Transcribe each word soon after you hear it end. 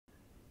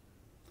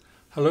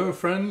Hello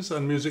friends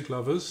and music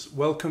lovers,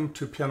 welcome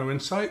to Piano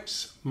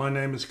Insights. My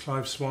name is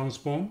Clive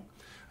Swansbourne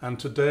and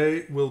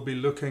today we'll be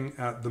looking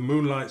at the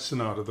Moonlight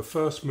Sonata, the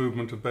first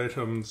movement of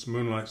Beethoven's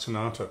Moonlight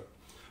Sonata,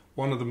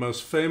 one of the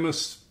most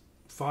famous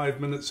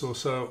 5 minutes or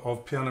so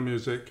of piano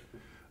music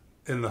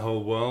in the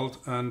whole world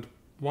and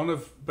one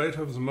of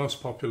Beethoven's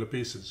most popular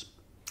pieces.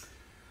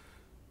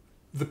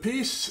 The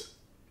piece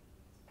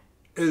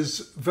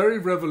is very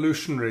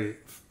revolutionary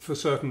for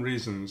certain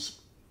reasons.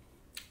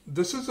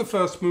 This is the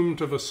first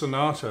movement of a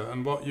sonata,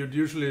 and what you'd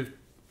usually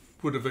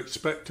would have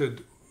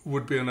expected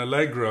would be an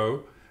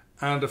allegro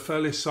and a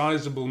fairly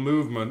sizable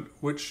movement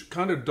which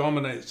kind of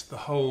dominates the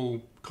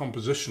whole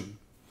composition.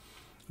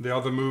 The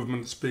other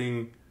movements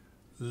being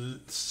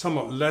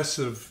somewhat less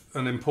of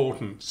an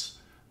importance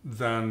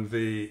than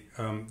the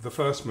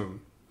first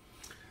movement.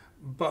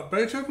 But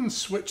Beethoven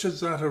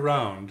switches that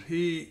around.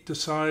 He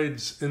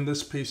decides in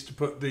this piece to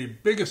put the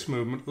biggest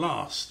movement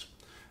last,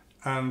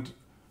 and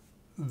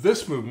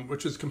this movement,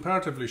 which is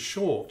comparatively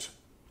short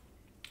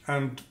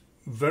and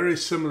very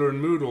similar in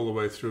mood all the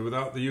way through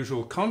without the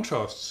usual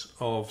contrasts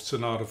of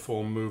sonata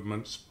form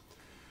movements,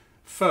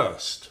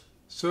 first.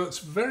 So it's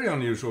very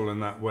unusual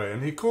in that way.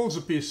 And he calls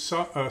the piece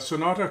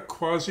Sonata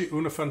quasi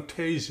una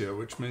fantasia,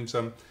 which means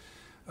a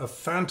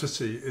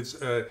fantasy.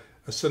 It's a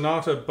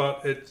sonata,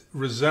 but it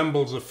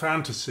resembles a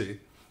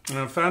fantasy. And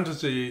a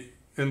fantasy,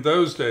 in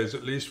those days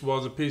at least,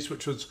 was a piece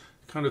which was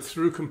kind of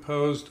through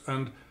composed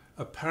and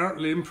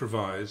apparently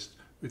improvised.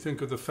 We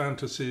think of the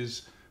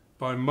fantasies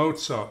by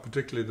Mozart,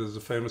 particularly there's a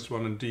famous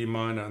one in D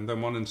minor and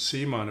then one in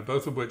C minor,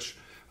 both of which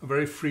are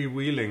very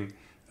freewheeling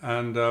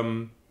and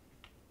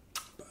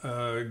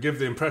give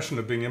the impression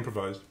of being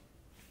improvised.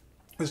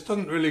 This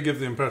doesn't really give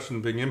the impression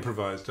of being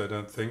improvised, I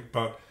don't think,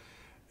 but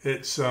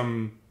it's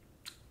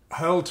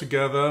held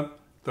together,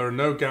 there are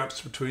no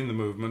gaps between the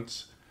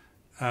movements,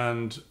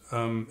 and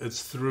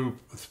it's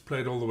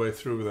played all the way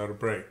through without a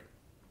break.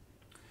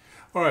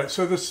 All right,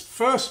 so this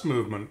first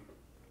movement,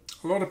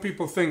 a lot of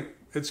people think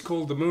it's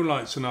called the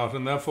Moonlight Sonata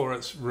and therefore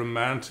it's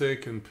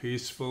romantic and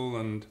peaceful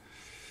and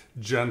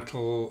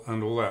gentle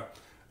and all that.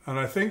 And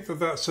I think that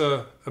that's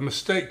a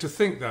mistake to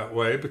think that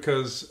way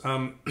because,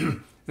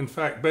 in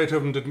fact,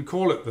 Beethoven didn't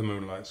call it the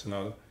Moonlight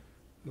Sonata.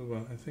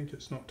 Well, I think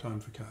it's not time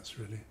for cats,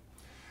 really.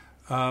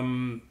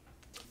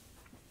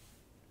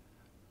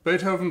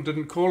 Beethoven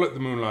didn't call it the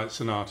Moonlight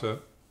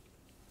Sonata.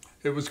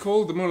 It was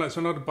called the Moonlight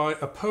Sonata by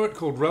a poet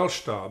called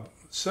Rellstab.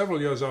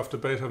 Several years after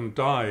Beethoven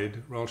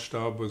died,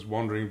 Rellstab was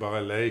wandering by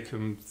a lake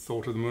and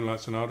thought of the Moonlight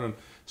Sonata, and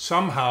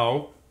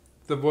somehow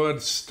the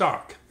word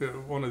stuck,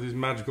 one of these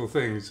magical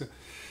things.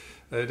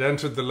 It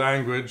entered the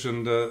language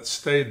and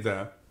stayed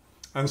there.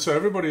 And so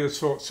everybody has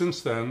thought since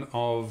then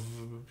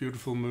of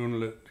beautiful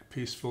moonlit,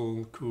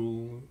 peaceful,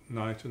 cool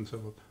night and so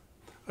on.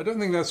 I don't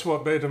think that's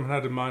what Beethoven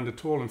had in mind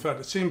at all. In fact,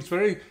 it seems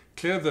very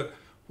clear that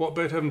what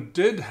Beethoven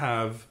did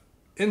have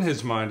in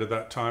his mind at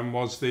that time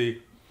was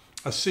a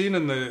scene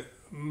in the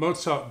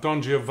Mozart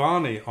Don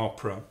Giovanni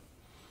opera,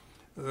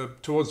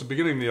 towards the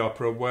beginning of the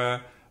opera,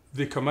 where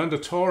the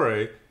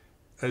commendatore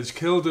is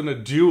killed in a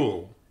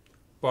duel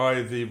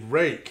by the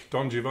rake,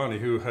 Don Giovanni,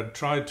 who had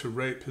tried to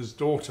rape his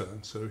daughter.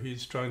 So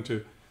he's trying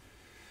to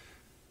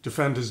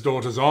defend his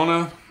daughter's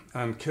honor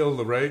and kill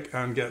the rake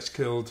and gets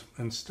killed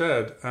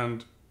instead.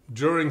 And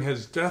during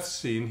his death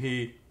scene,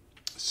 he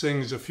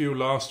sings a few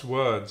last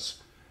words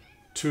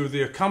to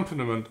the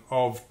accompaniment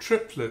of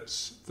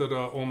triplets that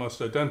are almost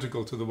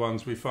identical to the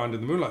ones we find in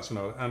the Moonlight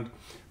Sonata. And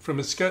from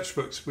his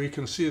sketchbooks, we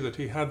can see that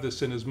he had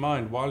this in his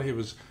mind while he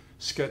was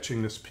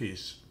sketching this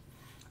piece.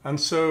 And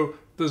so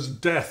there's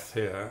death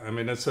here. I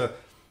mean, it's a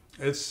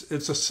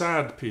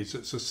sad piece.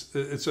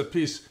 It's a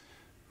piece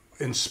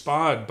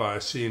inspired by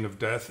a scene of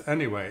death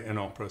anyway in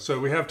opera. So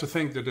we have to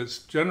think that it's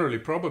generally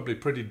probably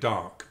pretty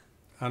dark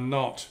and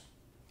not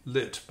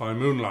lit by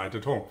moonlight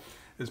at all.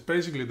 It's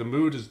basically the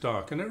mood is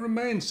dark, and it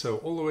remains so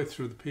all the way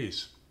through the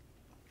piece.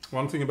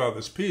 One thing about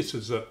this piece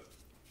is that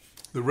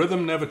the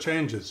rhythm never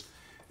changes.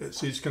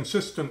 It's these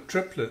consistent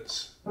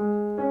triplets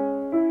all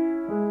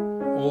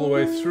the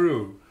way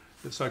through.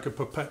 It's like a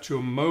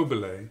perpetuum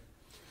mobile.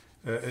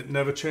 It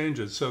never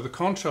changes. So the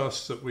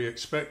contrasts that we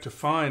expect to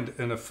find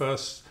in a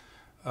first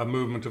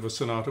movement of a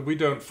sonata, we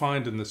don't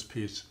find in this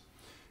piece.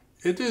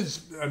 It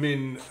is, I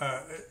mean,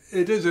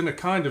 it is in a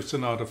kind of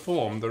sonata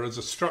form. There is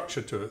a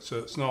structure to it, so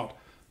it's not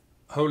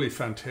wholly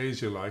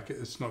fantasia-like.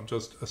 It's not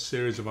just a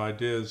series of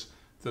ideas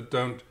that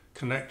don't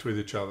connect with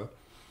each other.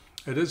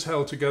 It is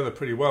held together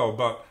pretty well,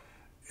 but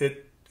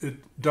it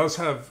does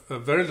have a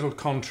very little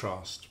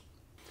contrast.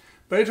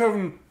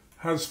 Beethoven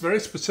has very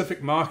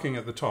specific marking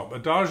at the top,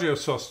 adagio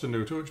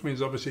sostenuto, which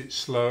means obviously it's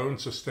slow and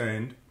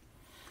sustained,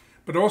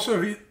 but also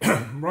he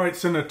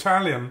writes in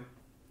Italian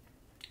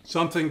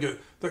something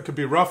that could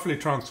be roughly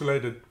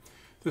translated,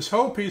 this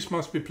whole piece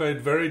must be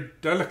played very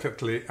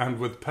delicately and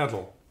with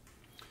pedal.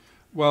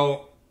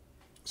 Well,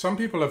 some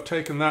people have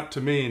taken that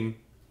to mean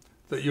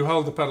that you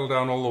hold the pedal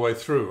down all the way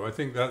through. I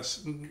think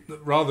that's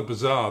rather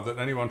bizarre that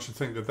anyone should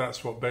think that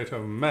that's what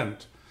Beethoven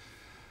meant,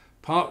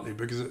 partly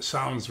because it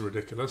sounds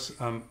ridiculous.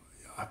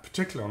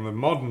 particularly on the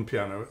modern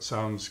piano, it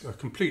sounds a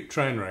complete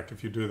train wreck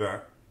if you do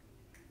that.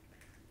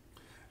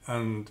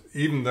 And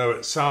even though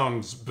it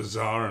sounds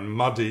bizarre and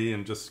muddy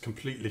and just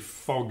completely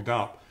fogged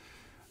up,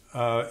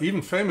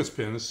 even famous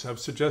pianists have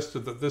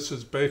suggested that this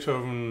is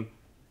Beethoven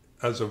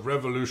as a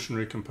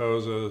revolutionary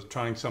composer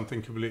trying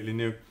something completely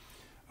new.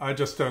 I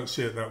just don't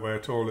see it that way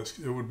at all. It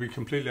would be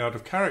completely out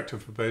of character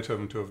for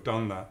Beethoven to have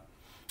done that.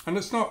 And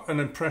it's not an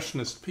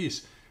impressionist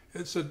piece.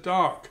 It's a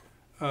dark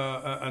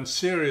and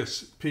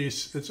serious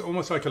piece. It's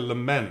almost like a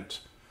lament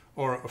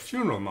or a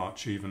funeral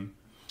march even.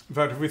 In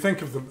fact, if we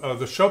think of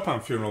the Chopin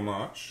Funeral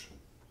March,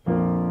 it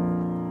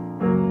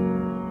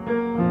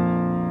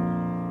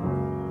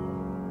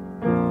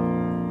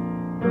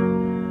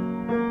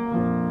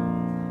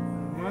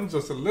reminds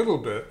us a little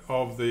bit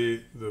of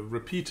the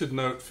repeated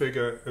note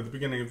figure at the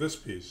beginning of this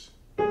piece.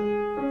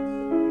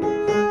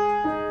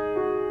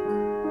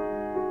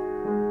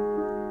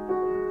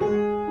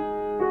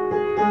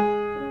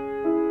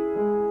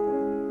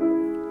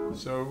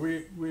 So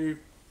we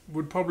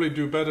would probably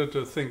do better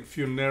to think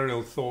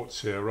funereal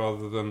thoughts here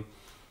rather than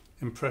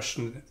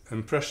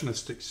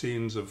impressionistic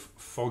scenes of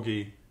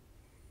foggy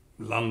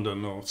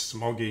London or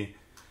smoggy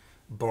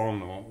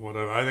Bonn or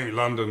whatever. I think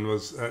London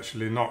was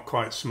actually not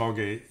quite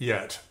smoggy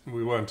yet.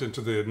 We weren't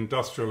into the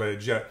industrial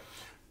age yet.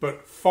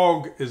 But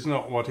fog is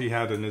not what he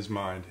had in his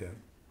mind here.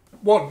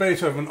 What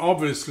Beethoven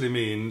obviously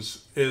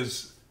means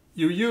is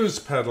you use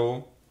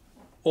pedal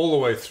all the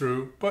way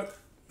through, but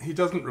he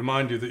doesn't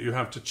remind you that you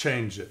have to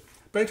change it.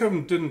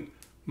 Beethoven didn't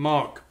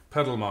mark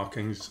pedal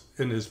markings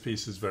in his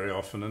pieces very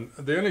often, and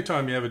the only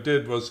time he ever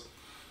did was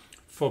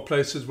for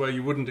places where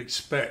you wouldn't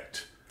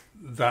expect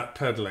that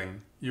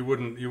pedaling. You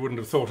wouldn't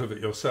have thought of it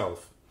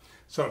yourself.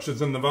 Such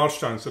as in the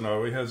Waldstein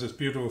Sonata, he has this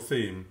beautiful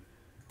theme.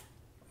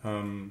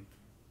 And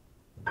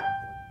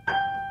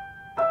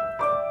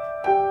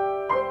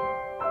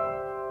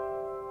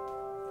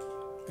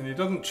he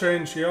doesn't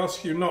change, he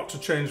asks you not to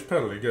change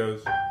pedal. He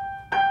goes,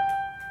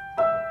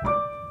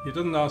 he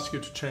doesn't ask you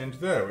to change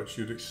there, which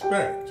you'd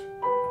expect.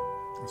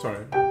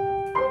 Sorry.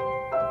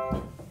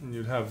 And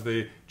you'd have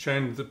the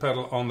change the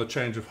pedal on the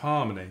change of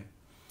harmony.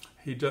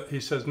 He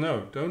says,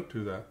 no, don't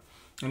do that.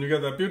 And you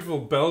get that beautiful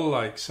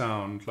bell-like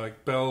sound,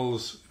 like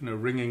bells,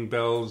 ringing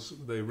bells.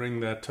 They ring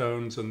their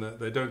tones and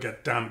they don't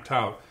get damped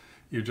out.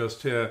 You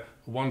just hear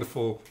a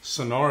wonderful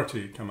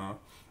sonority come out.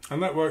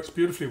 And that works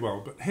beautifully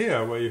well. But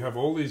here, where you have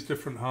all these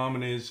different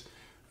harmonies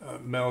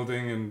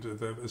melding, and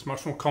it's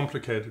much more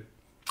complicated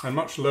and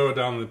much lower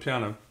down the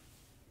piano,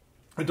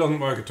 it doesn't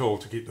work at all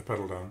to keep the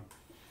pedal down.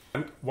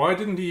 And why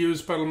didn't he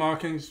use pedal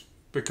markings?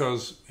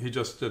 Because he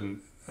just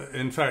didn't.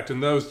 In fact, in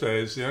those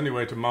days, the only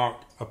way to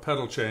mark a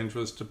pedal change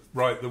was to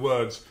write the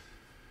words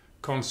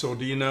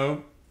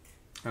consordino,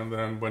 and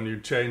then when you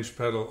change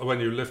pedal, when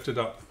you lifted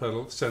up the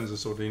pedal, senza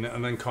sordina,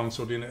 and then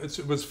consordino.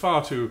 It was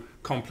far too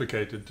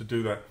complicated to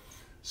do that.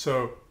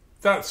 So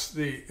that's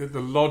the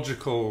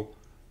logical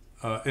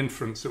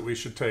inference that we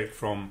should take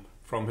from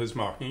his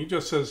marking. He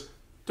just says,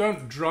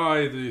 don't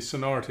dry the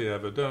sonority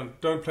ever.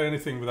 Don't play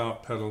anything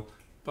without pedal,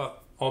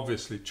 but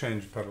obviously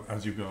change pedal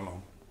as you go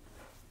along.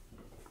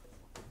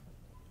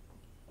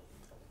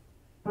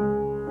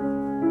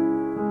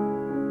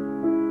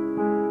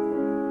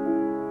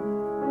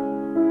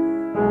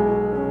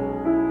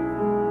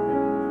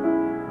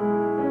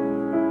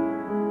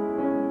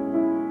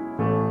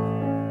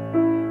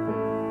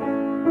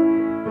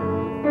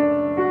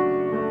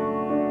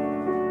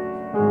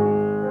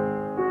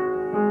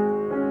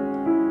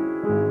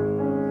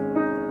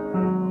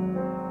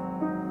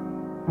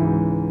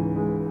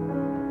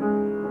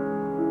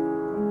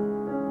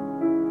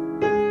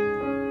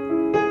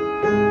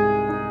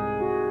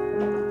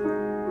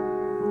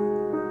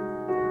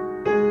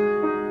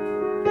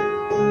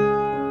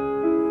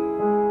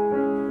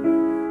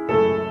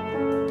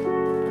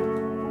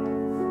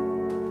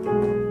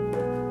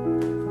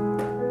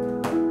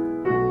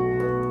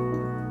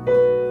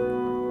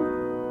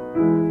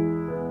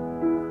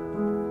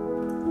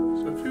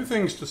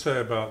 Things to say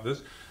about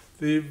this.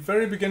 The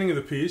very beginning of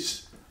the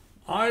piece,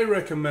 I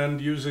recommend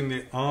using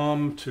the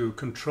arm to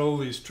control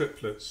these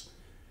triplets,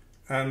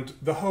 and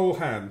the whole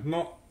hand,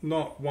 not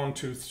 1,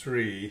 2,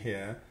 3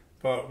 here,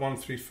 but 1,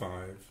 3,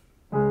 5.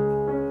 The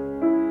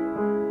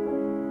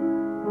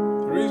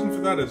reason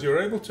for that is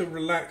you're able to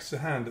relax the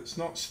hand. It's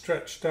not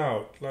stretched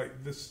out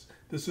like this.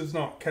 This is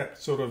not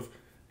kept sort of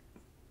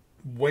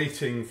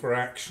waiting for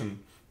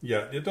action.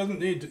 Yeah, it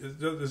doesn't need,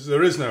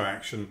 there is no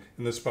action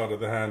in this part of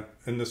the hand,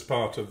 in this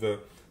part of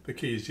the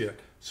keys yet.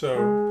 So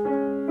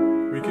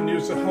we can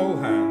use the whole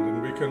hand,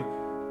 and we can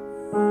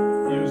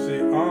use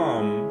the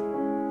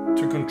arm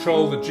to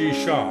control the G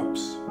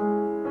sharps.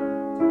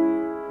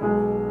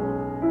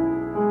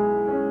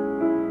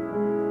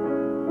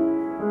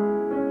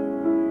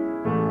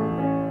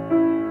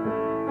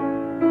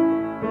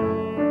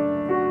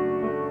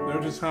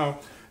 Notice how,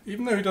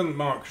 even though he doesn't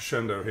mark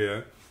crescendo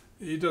here,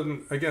 he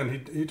doesn't,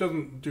 again, he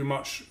doesn't do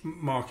much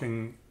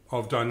marking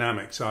of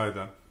dynamics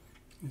either.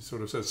 He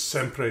sort of says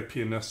sempre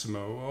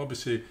pianissimo.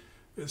 Obviously,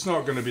 it's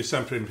not going to be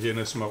sempre in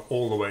pianissimo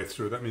all the way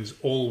through. That means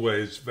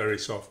always very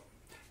soft.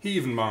 He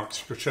even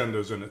marks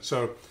crescendos in it.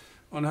 So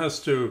one has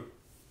to,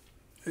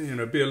 you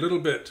know, be a little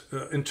bit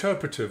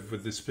interpretive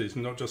with this piece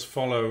and not just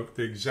follow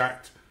the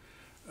exact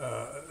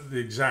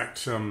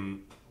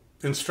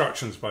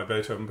instructions by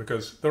Beethoven,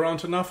 because there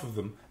aren't enough of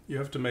them. You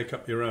have to make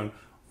up your own,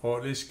 or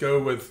at least go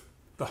with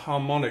the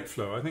harmonic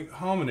flow. I think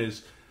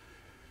harmonies,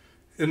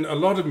 in a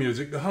lot of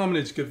music, the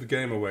harmonies give the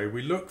game away.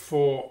 We look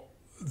for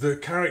the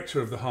character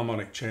of the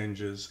harmonic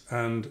changes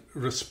and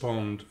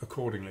respond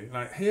accordingly.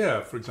 Like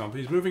here, for example,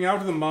 he's moving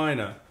out of the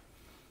minor.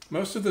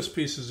 Most of this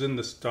piece is in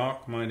this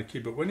dark minor key,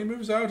 but when he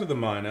moves out of the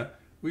minor,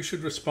 we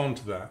should respond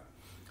to that.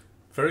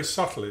 Very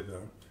subtly,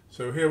 though.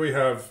 So here we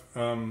have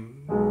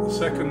the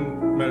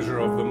second measure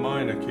of the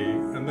minor key,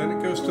 and then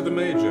it goes to the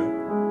major.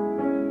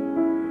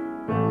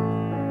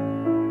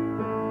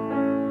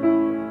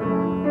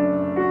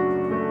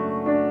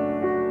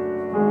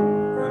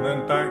 And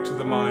then back to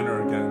the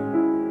minor again.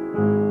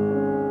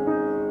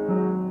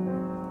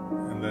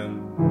 And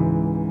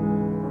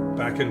then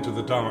back into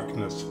the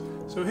darkness.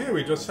 So here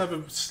we just have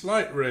a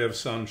slight ray of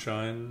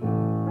sunshine.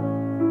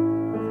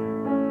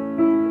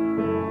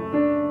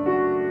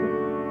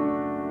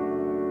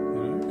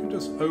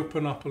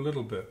 Open up a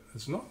little bit.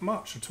 It's not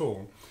much at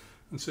all,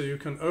 and so you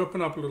can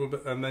open up a little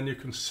bit, and then you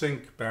can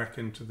sink back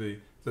into the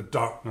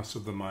darkness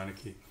of the minor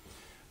key.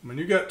 And when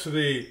you get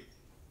to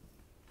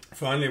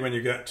finally when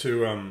you get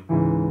to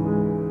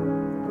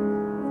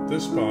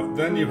this part,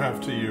 then you have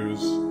to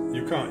use,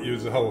 you can't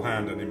use the whole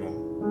hand anymore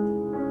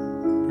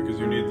because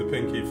you need the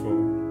pinky for.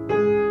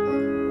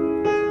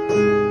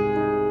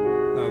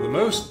 Now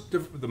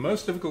the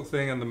most difficult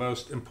thing and the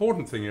most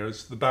important thing here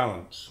is the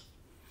balance.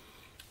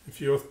 If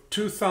you're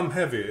too thumb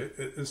heavy,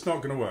 it's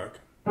not going to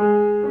work. No.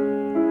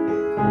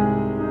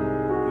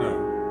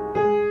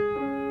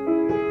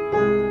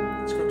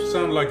 It's got to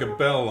sound like a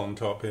bell on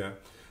top here.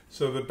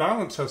 So the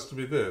balance has to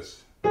be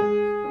this.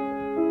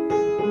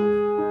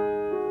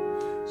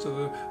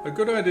 So a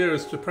good idea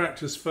is to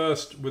practice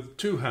first with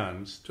two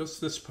hands,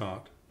 just this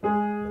part.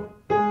 So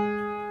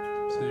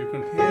you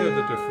can hear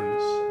the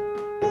difference.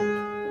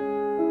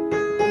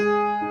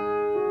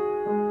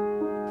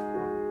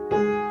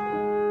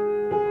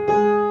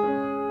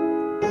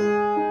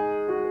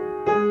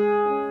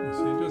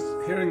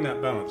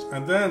 Balance.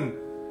 And then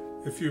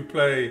if you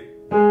play,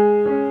 you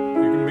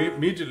can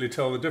immediately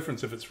tell the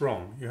difference if it's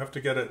wrong. You have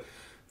to get it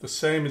the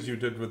same as you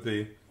did with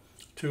the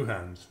two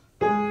hands.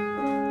 So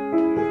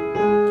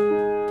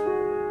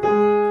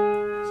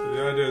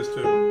the idea is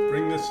to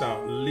bring this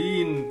out,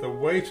 lean the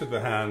weight of the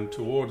hand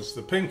towards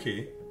the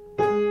pinky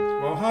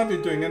while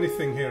hardly doing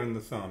anything here in the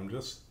thumb,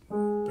 just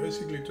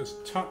basically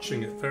just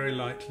touching it very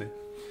lightly.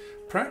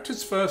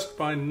 Practice first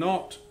by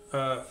not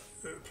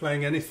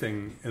playing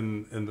anything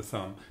in the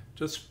thumb.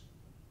 Just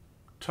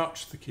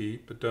touch the key,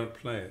 but don't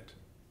play it.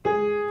 See,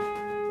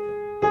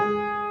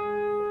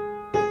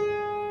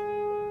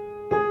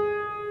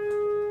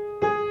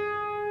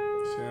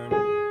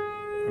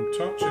 I'm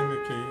touching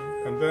the key,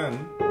 and then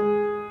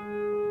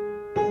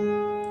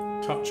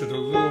touch it a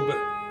little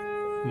bit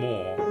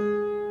more.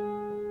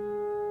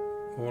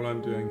 All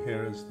I'm doing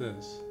here is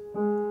this.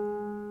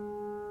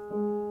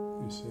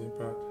 You see,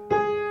 but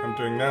I'm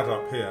doing that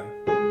up here.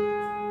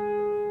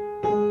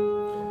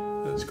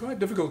 It's quite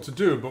difficult to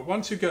do, but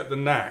once you get the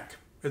knack,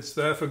 it's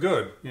there for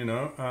good, you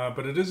know.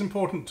 But it is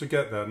important to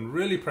get that and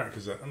really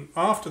practice it. And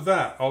after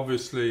that,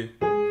 obviously,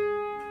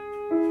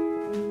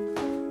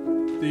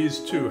 these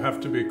two have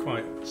to be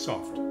quite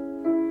soft.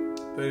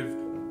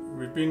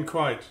 We've been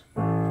quite.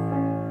 You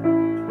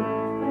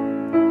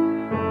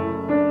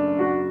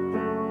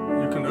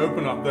can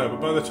open up there, but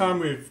by the time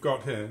we've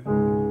got here.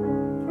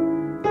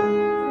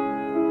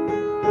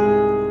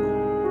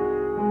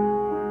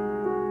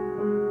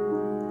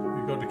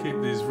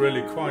 Keep these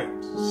really quite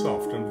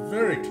soft and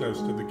very close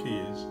to the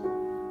keys.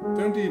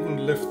 Don't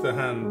even lift the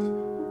hand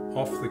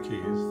off the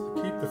keys.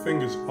 Keep the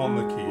fingers on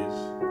the keys.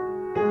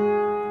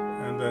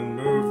 And then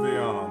move the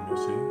arm, you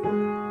see.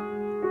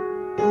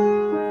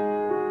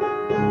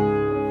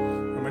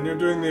 And when you're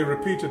doing the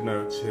repeated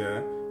notes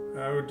here,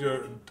 I would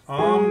do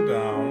arm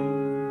down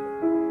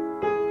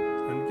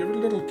and give it a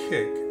little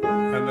kick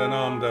and then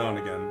arm down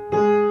again.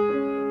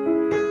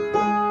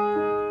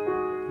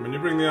 When you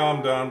bring the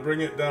arm down,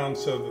 bring it down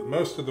so that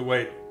most of the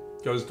weight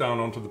goes down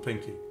onto the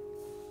pinky.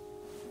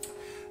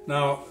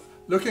 Now,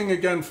 looking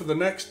again for the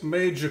next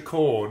major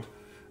chord,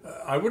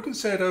 I wouldn't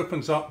say it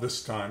opens up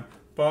this time,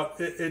 but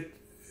it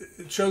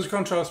shows a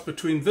contrast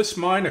between this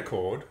minor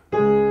chord,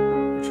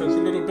 which has a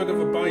little bit of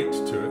a bite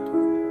to it,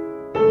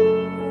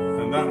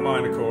 and that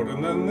minor chord,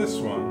 and then this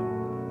one.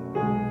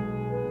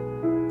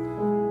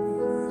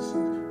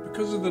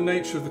 Because of the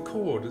nature of the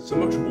chord, it's a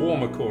much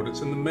warmer chord.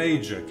 It's in the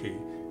major key.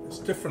 It's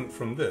different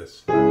from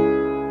this.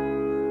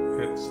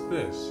 It's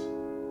this.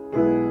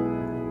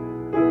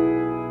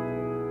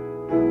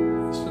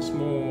 It's just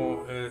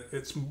more,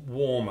 it's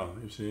warmer,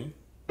 you see.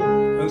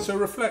 And so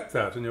reflect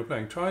that in your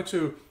playing. Try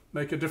to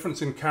make a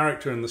difference in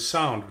character and the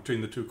sound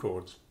between the two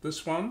chords.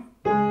 This one.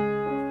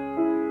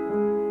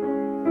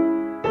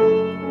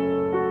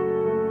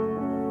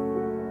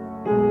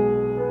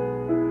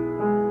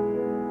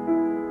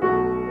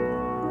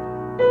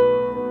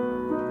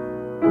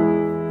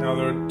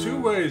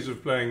 ways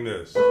of playing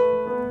this.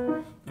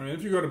 I mean,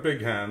 if you've got a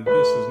big hand,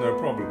 this is no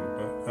problem,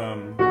 but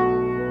I'm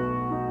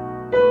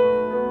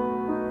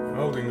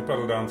holding the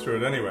pedal down through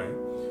it anyway.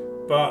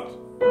 But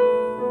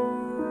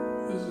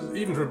this is,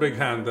 even for a big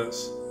hand,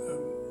 that's,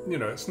 you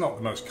know, it's not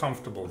the most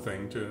comfortable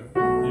thing to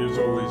use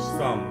all these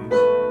thumbs.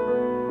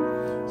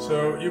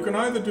 So you can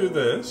either do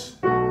this,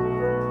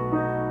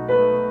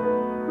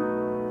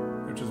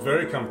 which is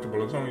very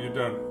comfortable as long as you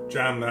don't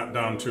jam that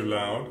down too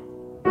loud,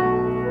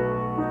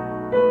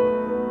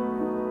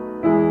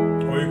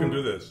 or you can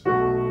do this. And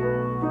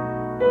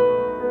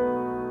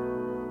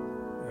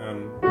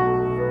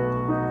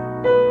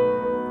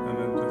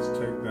then just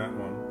take that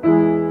one.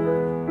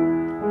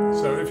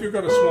 So if you've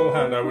got a small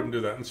hand, I wouldn't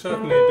do that, and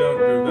certainly don't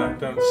do that,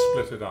 don't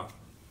split it up.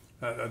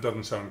 That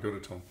doesn't sound good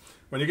at all.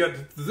 When you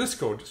get to this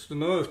chord, just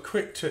another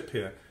quick tip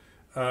here.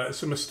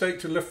 It's a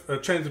mistake to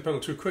change the pedal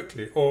too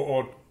quickly,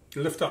 or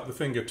lift up the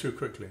finger too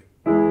quickly.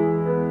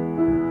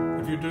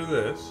 If you do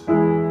this,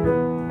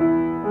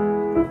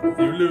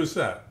 you lose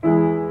that,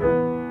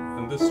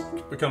 and this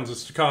becomes a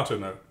staccato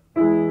note.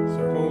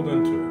 So hold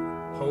on to it,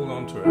 hold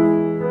on to it.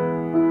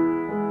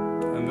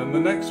 And then the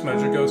next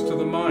measure goes to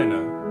the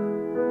minor.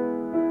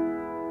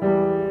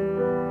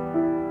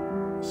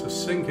 So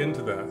sink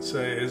into that.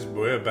 Say,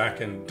 we're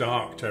back in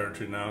dark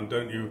territory now, and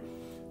don't you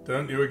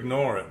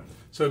ignore it.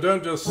 So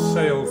don't just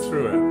sail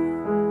through it.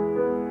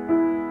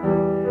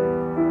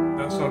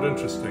 That's not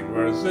interesting.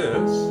 Whereas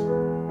this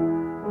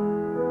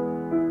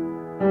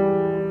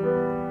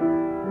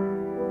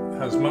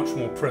has much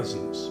more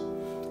presence.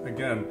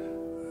 Again,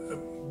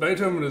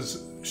 Beethoven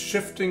is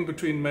shifting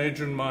between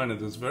major and minor.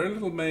 There's very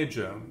little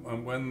major,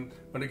 and when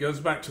it goes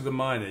back to the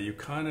minor, you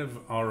kind of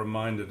are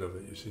reminded of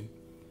it, you see.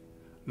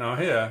 Now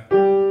here,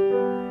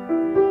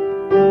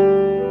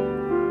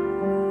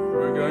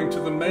 we're going to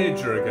the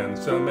major again,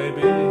 so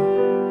maybe it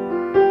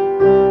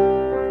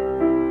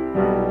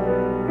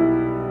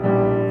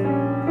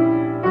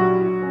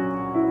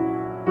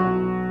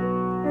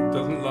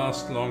doesn't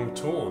last long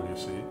at all, you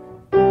see.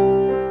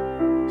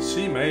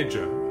 C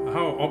major,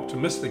 how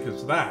optimistic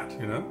is that,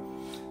 you know?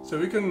 So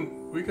we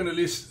can at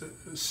least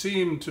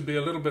seem to be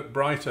a little bit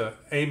brighter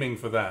aiming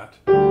for that.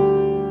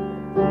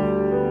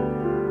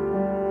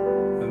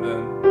 And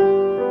then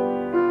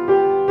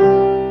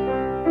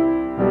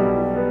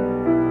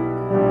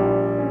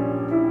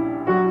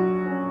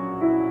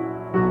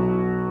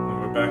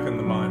we're back in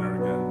the minor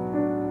again.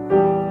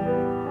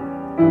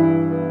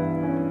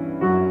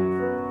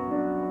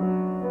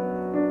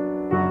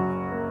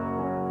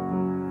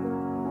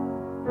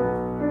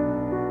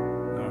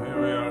 Now here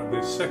we are at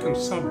the second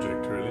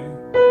subject, really.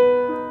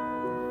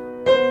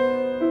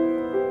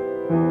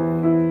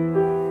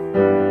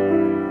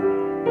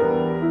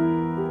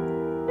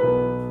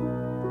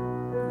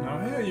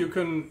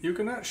 You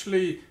can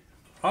actually,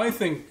 I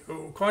think,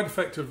 quite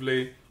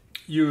effectively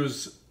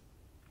use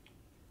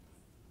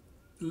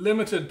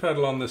limited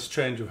pedal on this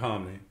change of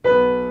harmony.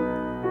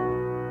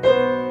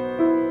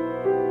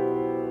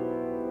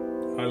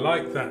 I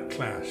like that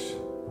clash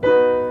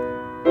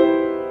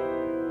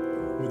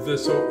with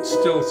this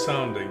still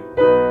sounding.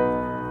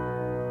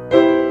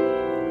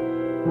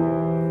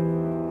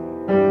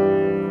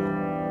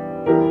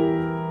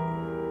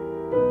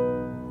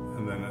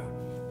 And then it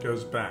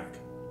goes back.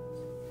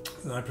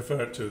 And I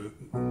prefer it to,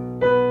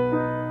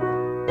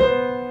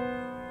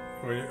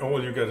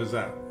 all you get is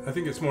that. I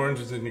think it's more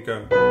interesting to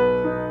go,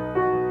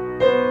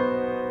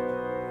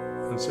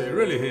 and so you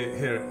really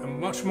hear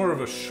much more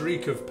of a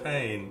shriek of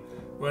pain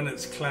when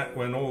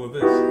when all of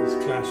this is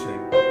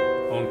clashing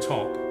on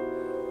top.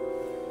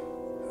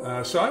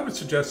 So I would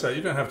suggest that.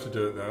 You don't have to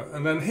do it though.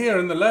 And then here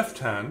in the left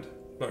hand,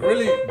 but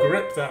really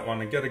grip that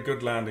one and get a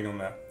good landing on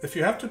that. If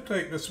you have to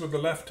take this with the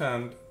left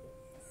hand,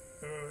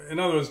 in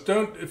other words,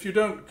 if you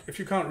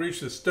can't reach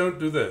this, don't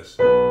do this.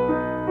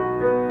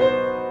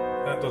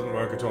 That doesn't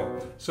work at all.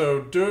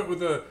 So do it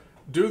with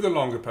do the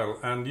longer pedal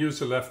and use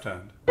the left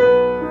hand. Like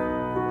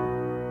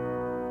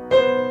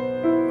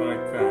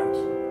that.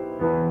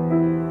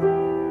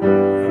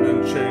 And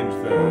then change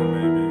there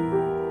maybe.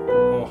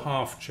 Or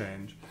half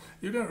change.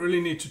 You don't really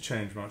need to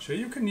change much here.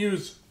 You can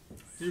use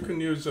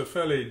a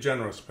fairly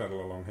generous pedal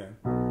along here.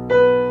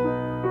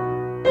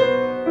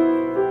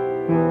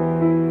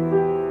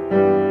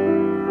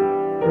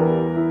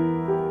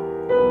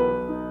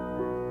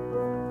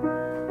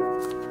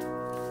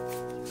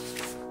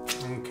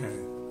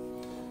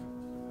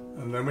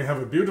 And then we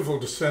have a beautiful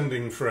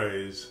descending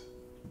phrase.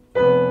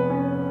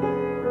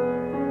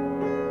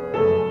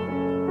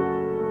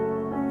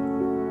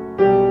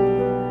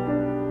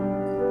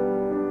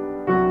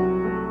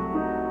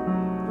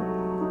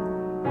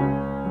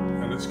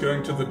 And it's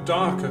going to the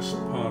darkest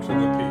part of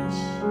the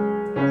piece.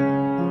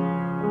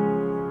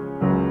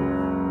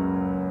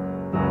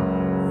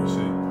 You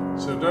see?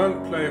 So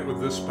don't play it with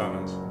this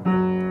balance.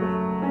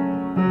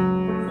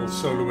 All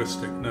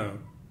soloistic, no.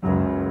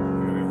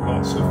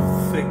 Lots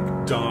of thick,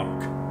 dark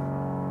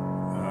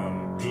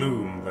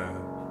gloom there.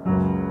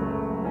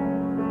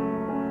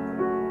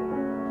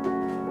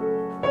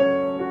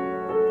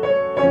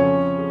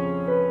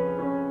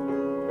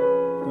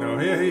 Now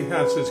here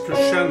chance is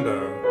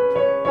crescendo.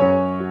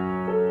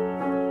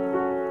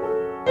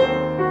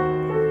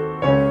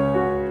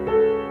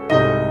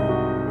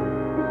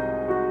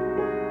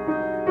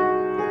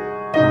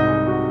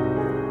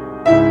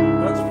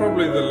 That's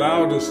probably the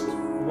loudest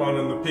one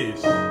in the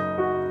piece.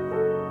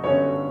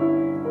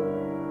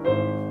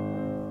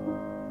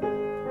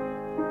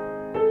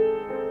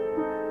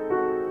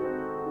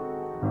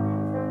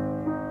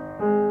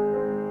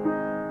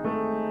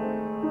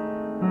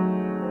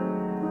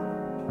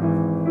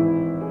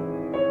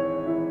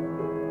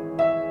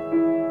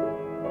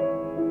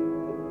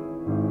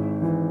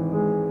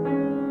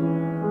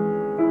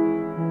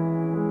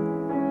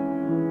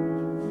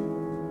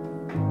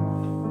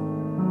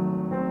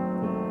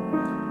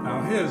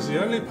 Here's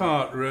the only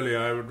part really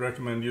I would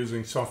recommend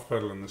using soft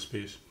pedal in this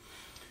piece.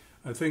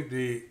 I think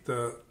the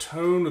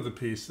tone of the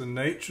piece, the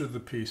nature of the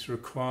piece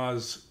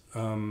requires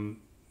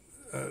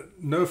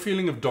no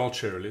feeling of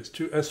dolce really. It's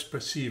too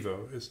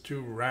espressivo, it's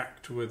too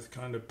racked with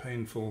kind of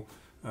painful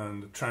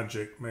and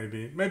tragic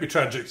maybe. Maybe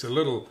tragic's a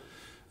little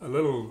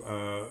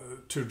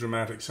too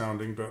dramatic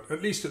sounding, but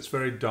at least it's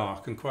very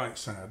dark and quite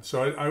sad.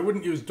 So I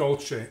wouldn't use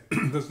dolce.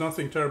 There's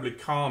nothing terribly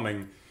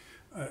calming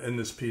in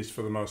this piece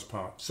for the most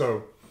part.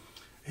 So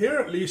here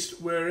at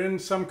least we're in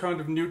some kind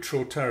of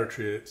neutral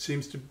territory. It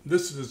seems to,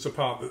 this is the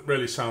part that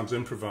really sounds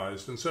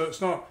improvised, and so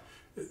it's not,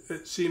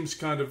 it seems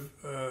kind of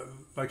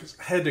like it's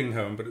heading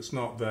home, but it's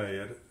not there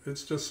yet.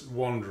 It's just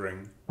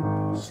wandering,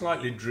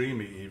 slightly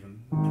dreamy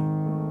even.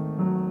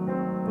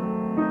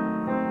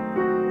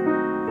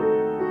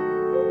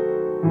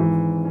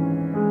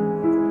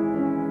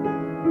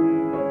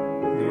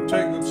 We'll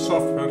take the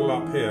soft pedal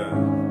up here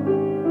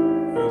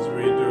as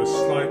we do a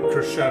slight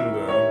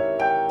crescendo.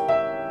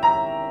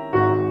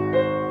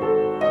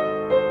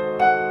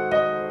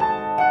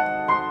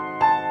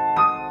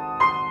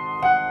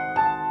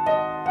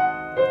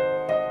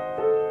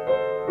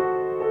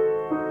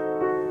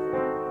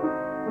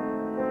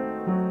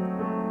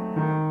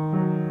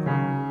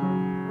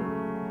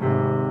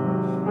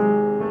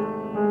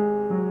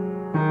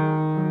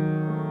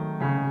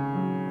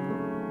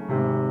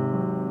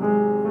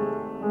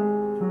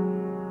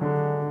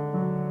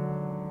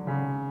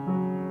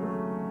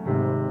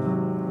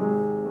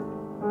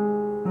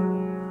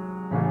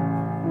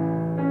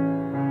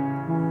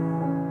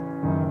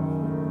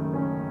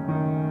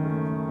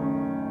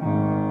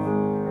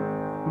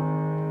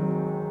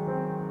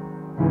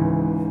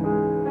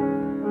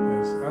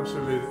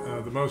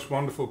 The most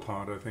wonderful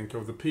part, I think,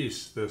 of the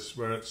piece, this,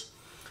 where it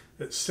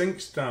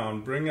sinks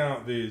down, bring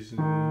out these.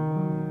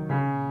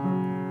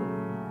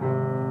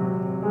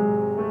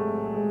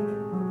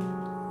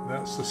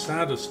 That's the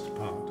saddest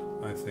part,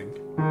 I think.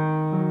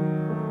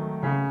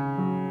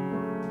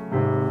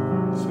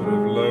 Sort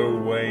of low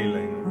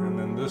wailing, and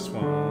then this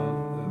one,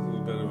 there's a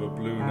little bit of a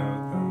blue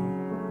note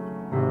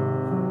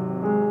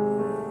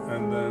there.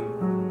 And then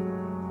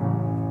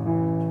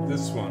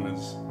this one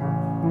is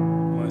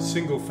my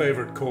single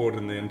favorite chord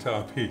in the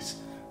entire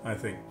piece, I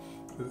think.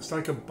 It's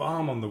like a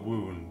balm on the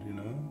wound, you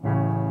know?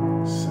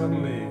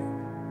 Suddenly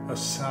a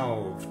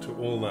salve to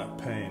all that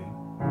pain.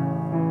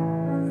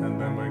 And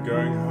then we're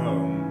going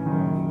home.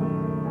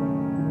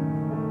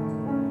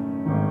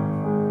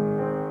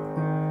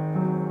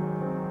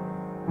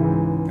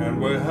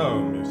 And we're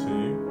home, you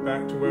see,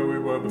 back to where we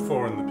were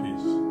before in the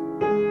piece.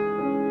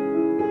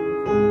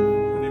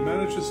 And he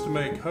manages to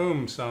make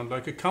home sound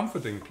like a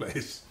comforting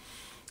place.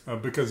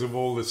 Because of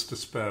all this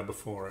despair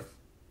before it.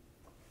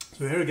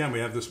 So here again we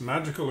have this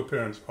magical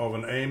appearance of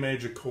an A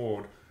major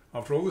chord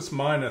after all this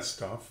minor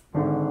stuff.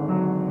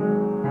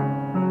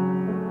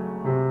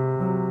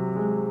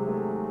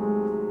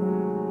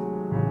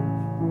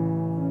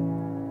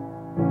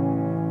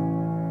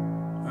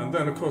 And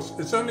then of course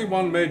it's only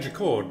one major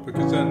chord,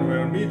 because then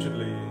we're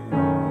immediately...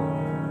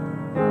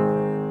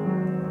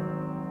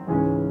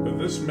 But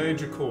this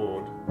major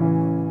chord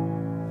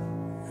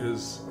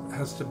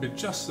has to be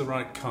just the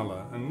right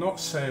colour and not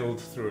sailed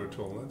through at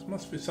all. It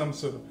must be some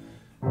sort of...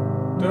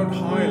 Don't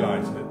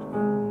highlight it.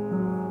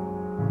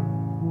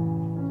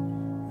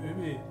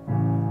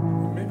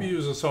 Maybe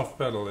use a soft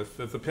pedal if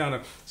the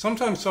piano...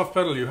 Sometimes soft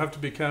pedal you have to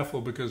be careful,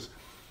 because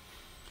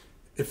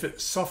if it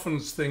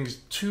softens things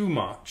too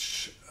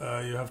much,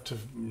 you have to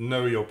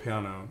know your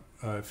piano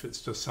if it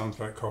just sounds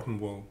like cotton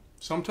wool.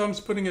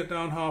 Sometimes putting it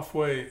down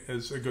halfway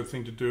is a good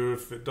thing to do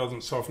if it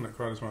doesn't soften it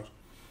quite as much.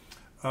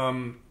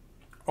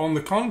 On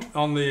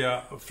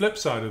the flip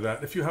side of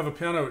that, if you have a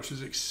piano which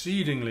is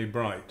exceedingly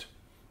bright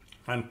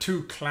and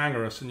too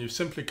clangorous and you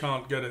simply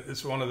can't get it,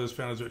 it's one of those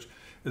pianos which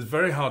is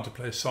very hard to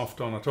play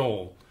soft on at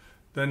all,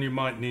 then you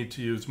might need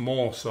to use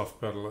more soft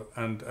pedal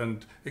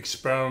and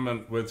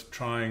experiment with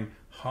trying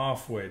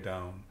halfway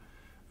down.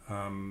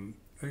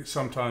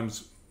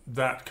 Sometimes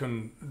that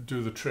can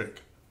do the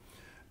trick.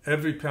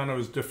 Every piano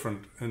is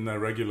different in their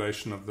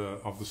regulation of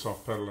the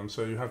soft pedal, and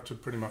so you have to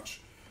pretty much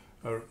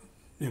know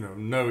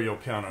your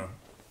piano.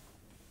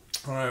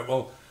 All right,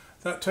 well,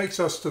 that takes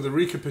us to the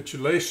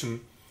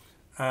recapitulation,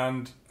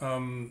 and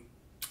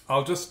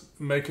I'll just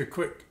make a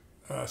quick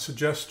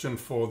suggestion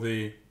for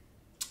the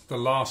the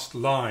last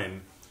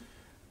line,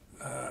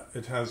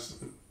 it has,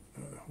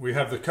 we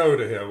have the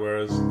coda here,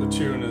 whereas the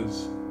tune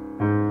is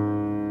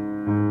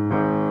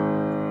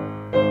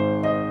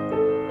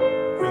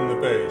in the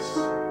bass.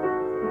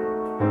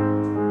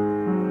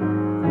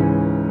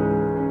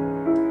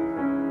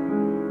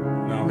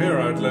 Now here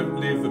I'd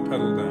leave the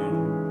pedal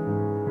down.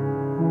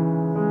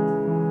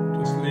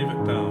 Just leave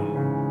it down.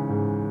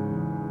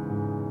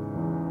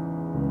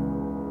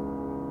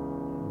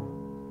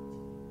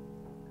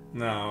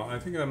 Now, I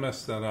think I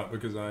messed that up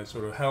because I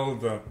sort of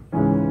held the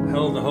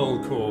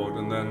whole chord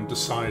and then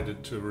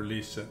decided to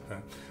release it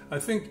there. I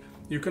think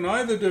you can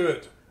either do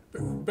it,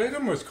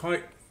 Beethoven was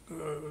quite,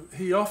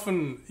 he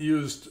often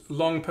used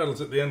long pedals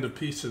at the end of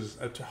pieces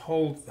to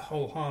hold the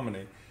whole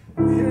harmony.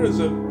 Here is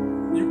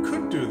you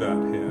could do that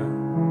here.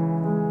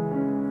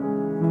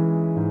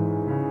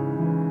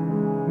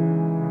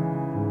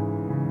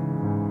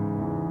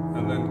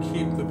 And then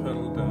keep the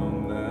pedal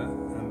down there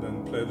and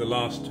then play the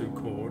last two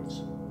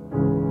chords.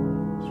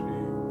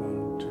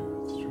 1,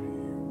 2, 3,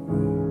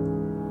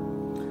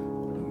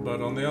 1.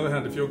 But on the other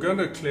hand, if you're going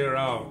to clear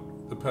out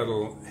the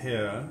pedal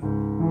here,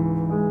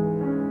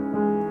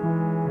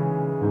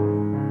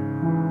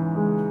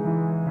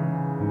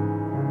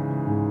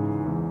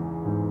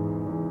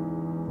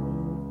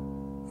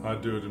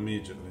 I'd do it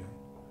immediately.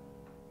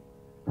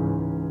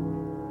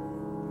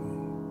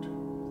 1,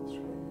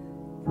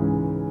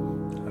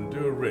 2, 3, and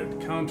do a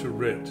writ, count a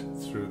writ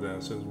through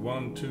there. So it's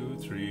 1, 2,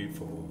 3,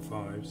 4,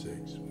 5, 6.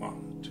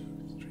 1, 2,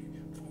 3,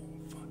 4,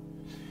 5.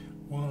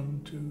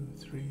 1, 2,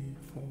 3,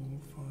 4,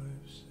 5,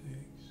 6,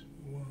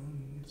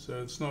 1.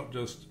 So it's not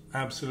just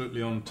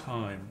absolutely on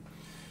time.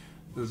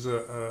 There's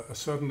a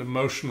certain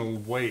emotional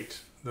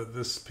weight that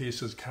this piece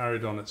has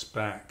carried on its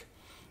back.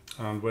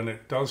 And when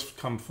it does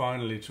come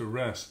finally to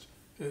rest,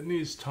 it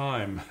needs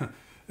time.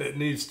 It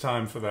needs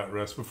time for that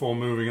rest before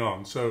moving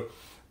on. So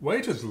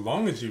wait as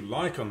long as you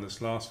like on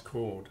this last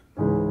chord.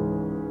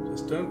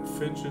 Just don't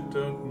fidget,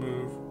 don't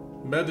move.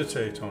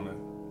 Meditate on it.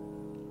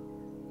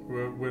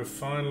 We're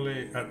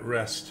finally at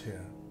rest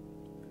here.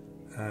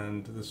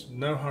 And there's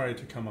no hurry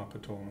to come up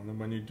at all. And then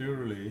when you do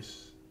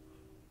release,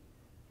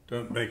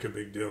 don't make a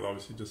big deal,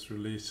 obviously, just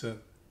release it,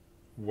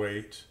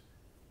 wait,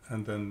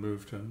 and then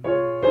move to...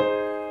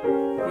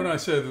 When I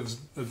say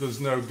there's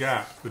no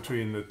gap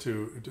between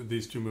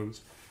these two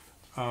movements,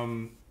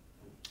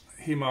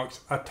 he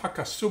marks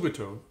attacca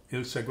subito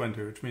il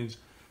seguente, which means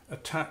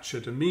attach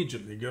it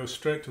immediately, go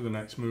straight to the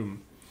next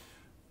movement.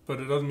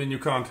 But it doesn't mean you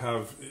can't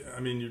have,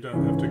 you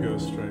don't have to go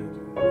straight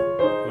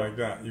like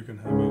that. You can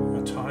have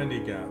a tiny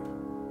gap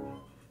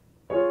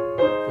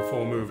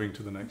before moving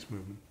to the next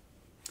movement.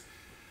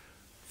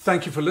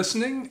 Thank you for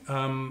listening.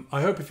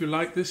 I hope if you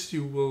like this,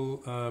 you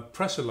will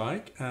press a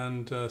like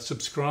and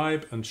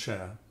subscribe and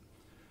share.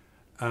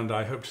 And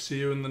I hope to see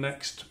you in the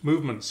next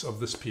movements of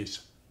this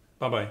piece.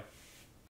 Bye-bye.